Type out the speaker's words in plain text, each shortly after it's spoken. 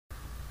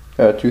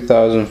Got a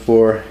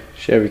 2004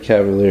 Chevy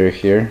Cavalier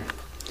here.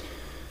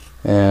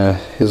 And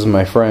this is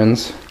my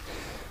friend's.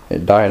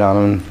 It died on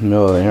him in the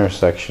middle of the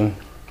intersection.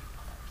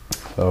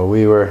 So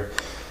we were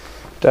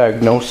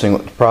diagnosing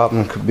what the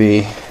problem could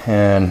be,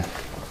 and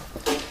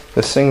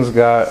this thing's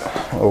got,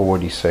 oh, what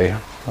do you say,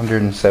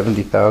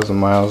 170,000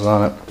 miles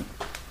on it.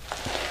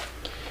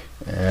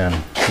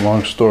 And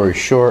long story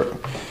short,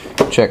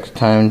 check the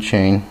time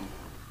chain.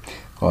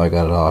 Well, I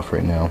got it off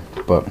right now,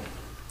 but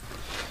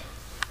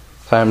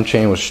time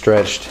chain was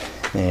stretched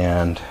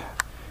and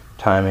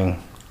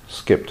timing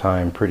skipped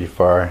time pretty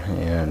far,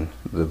 and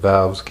the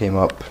valves came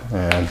up,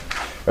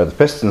 or the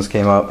pistons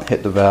came up,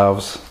 hit the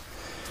valves.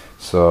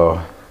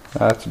 So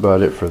that's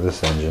about it for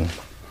this engine.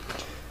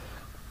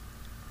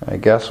 I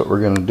guess what we're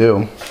going to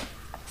do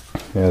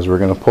is we're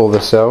going to pull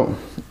this out,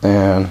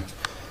 and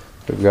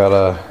we've got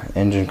a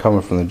engine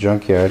coming from the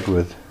junkyard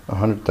with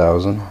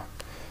 100,000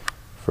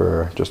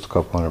 for just a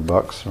couple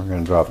 $100. We're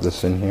going to drop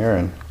this in here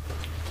and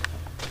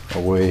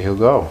away he'll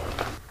go.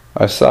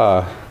 I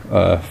saw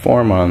a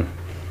form on,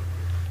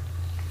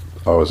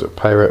 oh, was it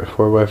Pirate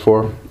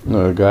 4x4?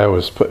 The guy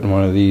was putting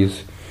one of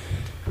these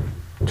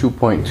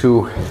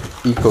 2.2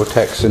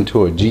 ecotecs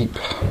into a Jeep.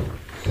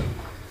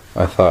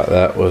 I thought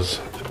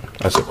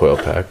that's a coil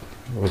pack.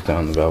 It was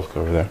down the valve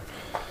cover there.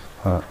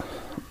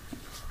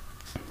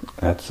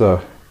 That's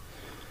a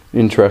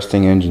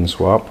interesting engine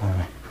swap.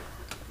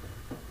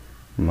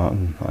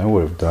 Nothing I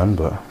would have done,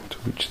 but to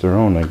each their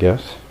own, I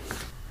guess.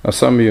 Now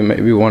some of you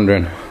may be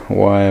wondering,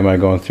 why am I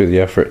going through the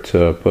effort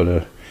to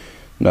put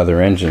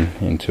another engine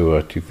into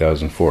a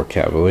 2004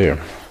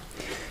 Cavalier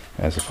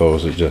as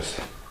opposed to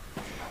just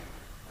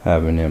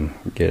having him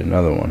get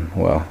another one?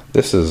 Well,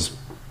 this is,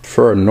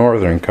 for a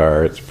northern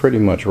car, it's pretty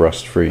much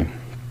rust free,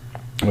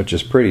 which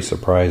is pretty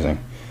surprising.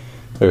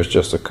 There's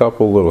just a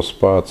couple little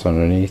spots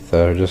underneath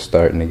that are just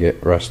starting to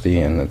get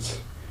rusty, and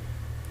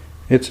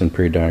it's in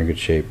pretty darn good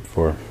shape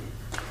for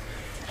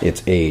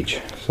its age.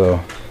 So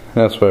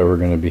that's why we're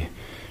going to be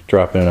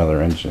dropping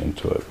another engine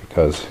into it,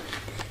 because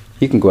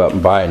you can go out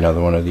and buy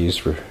another one of these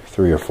for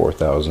 3,000 or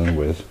 4,000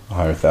 with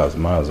 100,000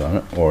 miles on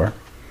it, or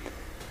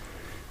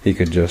he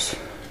could just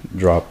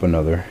drop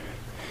another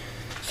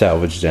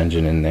salvaged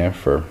engine in there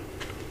for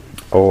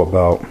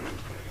about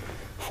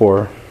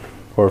 400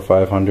 or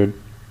 500,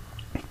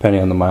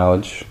 depending on the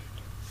mileage.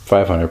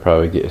 500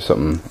 probably get you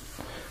something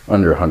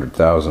under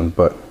 100,000,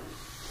 but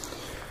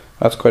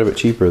that's quite a bit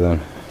cheaper than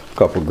a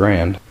couple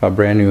grand. A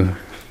brand new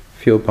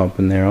fuel pump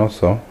in there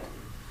also.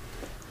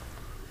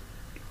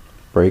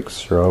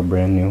 Brakes are all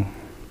brand new.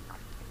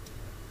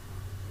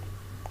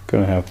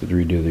 Gonna have to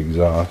redo the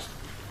exhaust,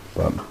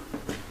 but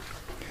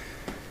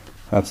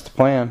that's the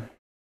plan.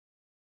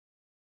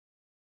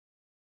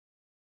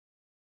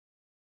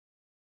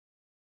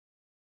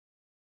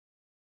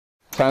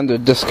 Time to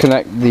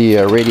disconnect the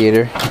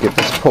radiator, get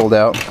this pulled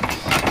out.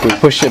 We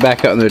pushed it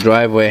back out in the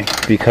driveway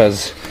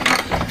because,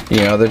 you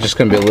know, there's just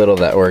going to be a little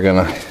that we're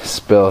going to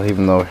spill,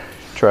 even though we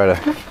try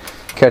to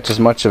catch as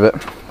much of it.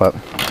 But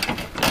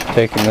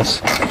taking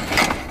this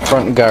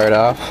front guard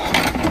off,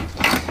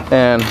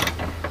 and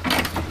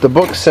the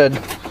book said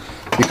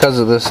because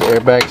of this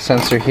airbag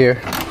sensor here,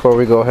 before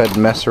we go ahead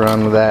and mess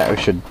around with that, we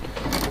should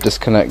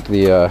disconnect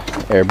the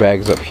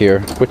airbags up here,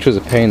 which was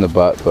a pain in the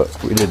butt,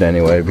 but we did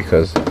anyway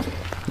because,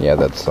 yeah,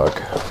 that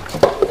suck.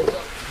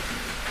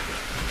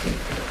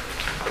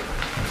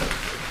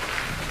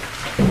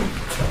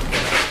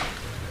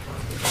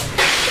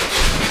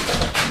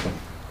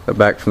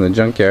 Back from the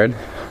junkyard.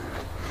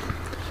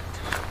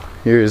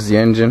 Here's the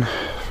engine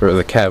for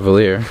the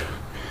Cavalier.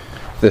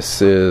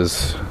 This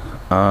is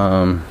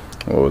what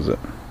was it?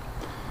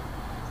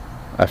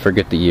 I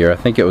forget the year. I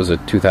think it was a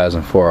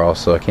 2004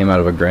 also. It came out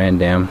of a Grand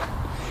Dam,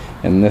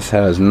 and this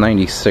has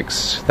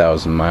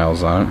 96,000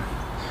 miles on it.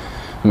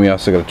 And we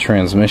also got a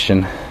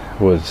transmission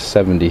with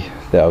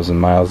 70,000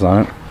 miles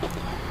on it,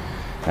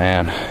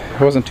 and it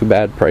wasn't too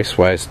bad price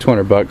wise.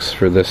 $200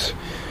 for this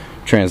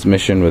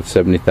transmission with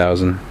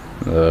 70,000.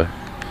 The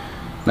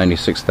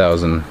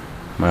 96,000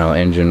 mile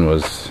engine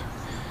was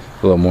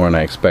a little more than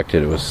I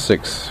expected. It was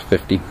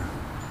 $650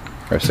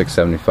 or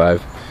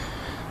 $675,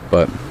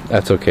 but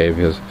that's okay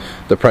because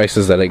the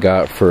prices that I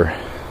got for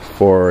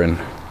 $400 and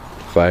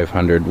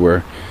 $500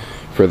 were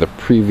for the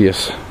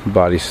previous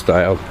body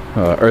style,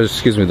 or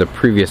excuse me, the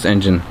previous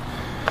engine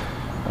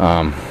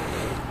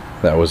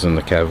that was in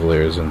the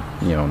Cavaliers and,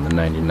 you know, in the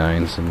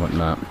 99s and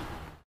whatnot.